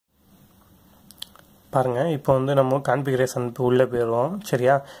பாருங்க இப்போ வந்து நம்ம கான்ஃபிகரேஷன் உள்ள போயிடுவோம்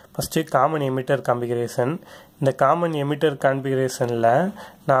சரியா. First common emitter configuration. இந்த காமன் எமிட்டர் கான்ஃபிகரேஷனில்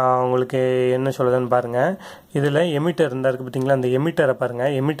நான் உங்களுக்கு என்ன சொல்லுதுன்னு பாருங்கள். இதில் எமிட்டர் இருந்தால் இருக்குது பார்த்தீங்களா, அந்த எமிட்டரை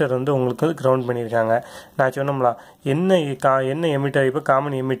பாருங்கள். எமிட்டர் வந்து உங்களுக்கு கிரவுண்ட் பண்ணியிருக்காங்க. நான் சொன்னோம்ல என்ன எமிட்டர், இப்போ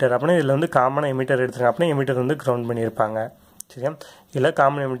காமன் எமிட்டர் அப்படின்னா இதில் வந்து காமனாக எமிட்டர் எடுத்துருக்காங்க அப்படின்னா எமிட்டர் வந்து கிரவுண்ட் பண்ணியிருப்பாங்க சரியா. இதில்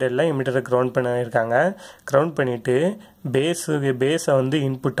காமன் எமிட்டரில் எமிட்டரை கிரவுண்ட் பண்ணியிருக்காங்க. கிரவுண்ட் பண்ணிவிட்டு பேஸை வந்து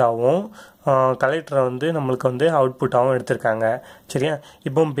இன்புட்டாகவும் கலெக்டரை வந்து நம்மளுக்கு வந்து அவுட்புட்டாகவும் எடுத்திருக்காங்க சரியா.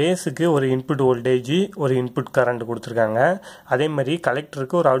 இப்போ பேஸுக்கு ஒரு இன்புட் வோல்டேஜ் ஒரு இன்புட் கரண்ட் கொடுத்துருக்காங்க. அதே மாதிரி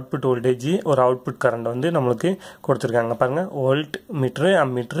கலெக்டருக்கு ஒரு அவுட்புட் வோல்டேஜ் ஒரு அவுட்புட் கரண்ட் வந்து நம்மளுக்கு கொடுத்துருக்காங்க. பாருங்கள், வோல்ட் மீட்ரு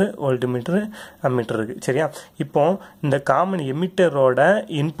அம்மீட்ரு வோல்ட் மீட்ரு அம்மீட்ரு இருக்குது சரியா. இப்போ இந்த காமன் எமிட்டரோட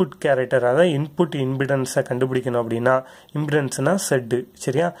இன்புட் கேரக்டர் அதாவது இன்புட் இம்பிடன்ஸை கண்டுபிடிக்கணும் அப்படின்னா, இம்பிடன்ஸ்னா செட்டு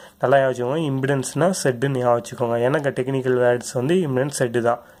சரியா. நல்லா யோசிச்சுக்கோங்க, இம்பிடன்ஸ்னா செட்டுன்னு யோசிச்சுக்கோங்க. எனக்கு டெக்னிக்கல் வேர்ட்ஸ் வந்து இம்பிடன்ஸ் செட்டு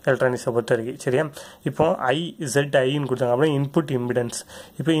தான் எலக்ட்ரானிக்ஸை பொறுத்த வரைக்கும் சரியா. இப்போ ஐன்னு கொடுத்தாங்க அப்புறம் இன்புட் இம்பிடன்ஸ்.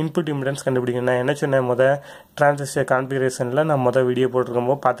 இப்போ இன்புட் இம்பிடன்ஸ் கண்டுபிடிக்கணும். நான் என்ன சொன்னேன், டிரான்சிஸ்டர் கான்ஃபிகரேஷனில் நான் வீடியோ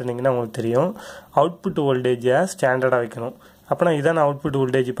போட்டிருக்கும்போது பார்த்துட்டிங்கன்னா உங்களுக்கு தெரியும். அவுட்புட் வோல்டேஜை ஸ்டாண்டர்டாக வைக்கணும். அப்போனா இதான அவுட்புட்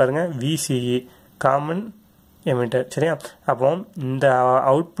வோல்டேஜ் பாருங்கள், VCE காமன் எமிட்டர் சரியா. அப்போ இந்த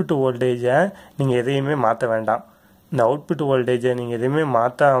அவுட்புட் வோல்டேஜை நீங்கள் எதையுமே மாற்ற வேண்டாம். இந்த அவுட்புட் வோல்டேஜை நீங்கள் எதையுமே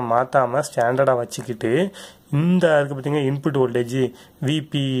மாற்றாமல் ஸ்டாண்டர்டாக வச்சுக்கிட்டு இந்த அதுக்கு பார்த்தீங்கன்னா இன்புட் வோல்டேஜ்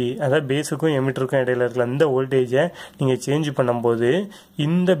VPE அதாவது பேஸுக்கும் எமிட்டருக்கும் இடையில இருக்கிற இந்த வோல்டேஜை நீங்கள் சேஞ்ச் பண்ணும்போது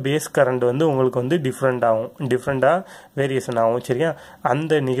இந்த பேஸ் கரண்ட் வந்து உங்களுக்கு வந்து டிஃப்ரெண்ட்டாக வேரியேஷன் ஆகும் சரியா.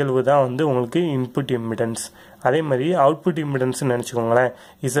 அந்த நிகழ்வு தான் வந்து உங்களுக்கு இன்புட் இம்பிடன்ஸ். அதே மாதிரி அவுட்புட் இம்பிடன்ஸ்னு நினச்சிக்கோங்களேன்,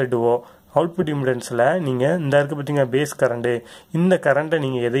 ZO. அவுட்புட் இம்பிடன்ஸில் நீங்கள் இந்த இருக்குது பார்த்தீங்கன்னா பேஸ் கரண்ட்டு, இந்த கரண்ட்டை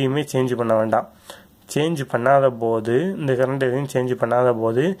நீங்கள் எதையுமே சேஞ்ச் பண்ண வேண்டாம். சேஞ்ச் பண்ணாத போது இந்த கரண்ட் எதையும் சேஞ்ச் பண்ணாத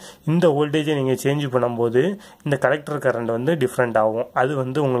போது இந்த வோல்டேஜை நீங்கள் சேஞ்ச் பண்ணும்போது இந்த கலெக்டர் கரண்ட் வந்து டிஃப்ரெண்ட் ஆகும். அது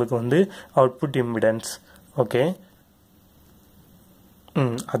வந்து உங்களுக்கு வந்து அவுட்புட் இம்பிடன்ஸ் ஓகே.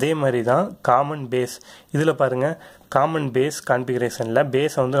 அதே மாதிரி தான் காமன் பேஸ். இதில் பாருங்கள், காமன் பேஸ் கான்ஃபிகரேஷனில்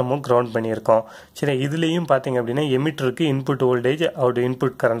பேஸை வந்து நம்ம கிரவுண்ட் பண்ணியிருக்கோம் சரி. இதுலேயும் பார்த்தீங்க அப்படின்னா எமிட்டருக்கு இன்புட் வோல்டேஜ்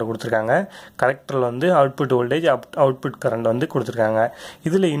இன்புட் கரண்ட் கொடுத்துருக்காங்க. கலெக்டரில் வந்து அவுட்புட் வோல்டேஜ் அவுட்புட் கரண்ட் வந்து கொடுத்துருக்காங்க.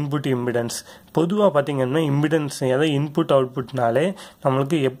 இதில் இன்புட் இம்பிடன்ஸ் பொதுவாக பார்த்தீங்கன்னா இம்பிடன்ஸ் அதாவது இன்புட் அவுட்புட்னாலே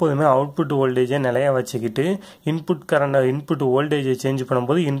நம்மளுக்கு எப்போதுமே அவுட்புட் வோல்டேஜை நிலையாக வச்சுக்கிட்டு இன்புட் வோல்டேஜை சேஞ்ச்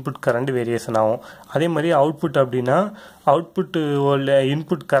பண்ணும்போது இன்புட் கரண்ட் வேரியேஷன் ஆகும். அதே மாதிரி அவுட்புட் அப்படின்னா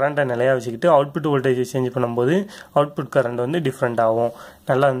இன்புட் கரண்ட்டை நிலையாக வச்சுக்கிட்டு அவுட்புட் வோல்டேஜை சேஞ்ச் பண்ணும்போது அவுட்புட் கரண்ட் வந்து டிஃப்ரெண்ட் ஆகும்.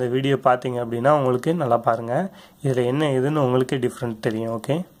 நல்லா இந்த வீடியோ பார்த்தீங்க அப்படின்னா உங்களுக்கு நல்லா பாருங்கள், இதில் என்ன இதுன்னு உங்களுக்கு டிஃப்ரெண்ட் தெரியும்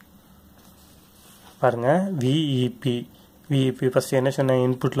ஓகே. பாருங்கள், VEP ஃபஸ்ட்டு என்ன சொன்னேன்,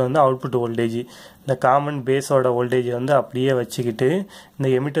 இன்புட்டில் வந்து அவுட்புட் வோல்டேஜ் இந்த காமன் பேஸோட வோல்டேஜை வந்து அப்படியே வச்சுக்கிட்டு இந்த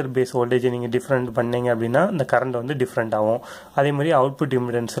எமிட்டர் பேஸ் வோல்டேஜை நீங்கள் டிஃப்ரெண்ட் பண்ணீங்க அப்படின்னா இந்த கரண்ட் வந்து டிஃப்ரெண்ட் ஆகும். அதே மாதிரி அவுட்புட்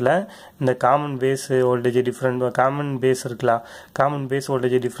இம்பிடன்ஸில் இந்த காமன் பேஸ் வோல்டேஜை காமன் பேஸ் இருக்கலாம், காமன் பேஸ்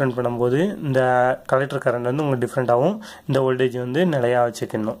வோல்டேஜை டிஃப்ரெண்ட் பண்ணும்போது இந்த கலெக்டர் கரண்ட் வந்து உங்களுக்கு டிஃப்ரெண்ட் ஆகும். இந்த வோல்டேஜ் வந்து நிலையாக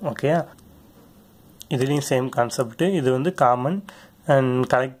வச்சுக்கணும் ஓகே. இதுலேயும் சேம் கான்செப்ட். இது வந்து காமன் அண்ட்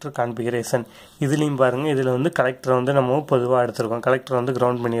கலெக்டர் கான்ஃபிகரேஷன். இதுலேயும் பாருங்கள், இதில் வந்து கலெக்டரை வந்து நம்ம பொதுவாக எடுத்துருக்கோம். கலெக்டர் வந்து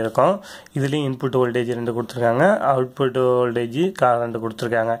கிரவுண்ட் பண்ணியிருக்கோம். இதுலேயும் இன்புட் வோல்டேஜ் 2 கொடுத்துருக்காங்க, அவுட்புட் வோல்டேஜ் கரண்ட்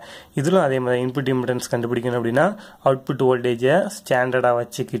கொடுத்துருக்காங்க. இதிலும் அதே மாதிரி இன்புட் இம்பிடன்ஸ் கண்டுபிடிக்கணும் அப்படின்னா அவுட்புட் வோல்டேஜை ஸ்டாண்டர்டாக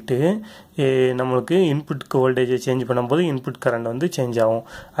வச்சுக்கிட்டு நம்மளுக்கு இன்புட்க்கு வோல்டேஜை சேஞ்ச் பண்ணும்போது இன்புட் கரண்ட் வந்து சேஞ்ச் ஆகும்.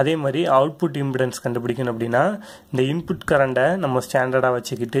 அதே மாதிரி அவுட்புட் இம்பிடன்ஸ் கண்டுபிடிக்கணும் அப்படின்னா இந்த இன்புட் கரண்ட்டை நம்ம ஸ்டாண்டர்டாக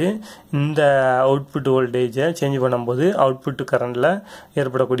வச்சுக்கிட்டு இந்த அவுட்புட் வோல்டேஜை சேஞ்ச் பண்ணும்போது அவுட்புட் கரண்டில்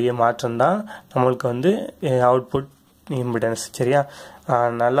ஏற்படக்கூடிய மாற்றம் தான் நம்மளுக்கு வந்து அவுட்புட் இம்பிடன்ஸ் சரியா.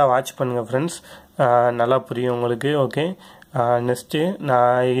 நல்லா வாட்ச் பண்ணுங்கள் ஃப்ரெண்ட்ஸ், நல்லா புரியும் உங்களுக்கு ஓகே. நெக்ஸ்ட்டு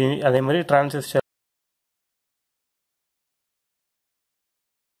நான் அதே மாதிரி டிரான்சிஸ்டர்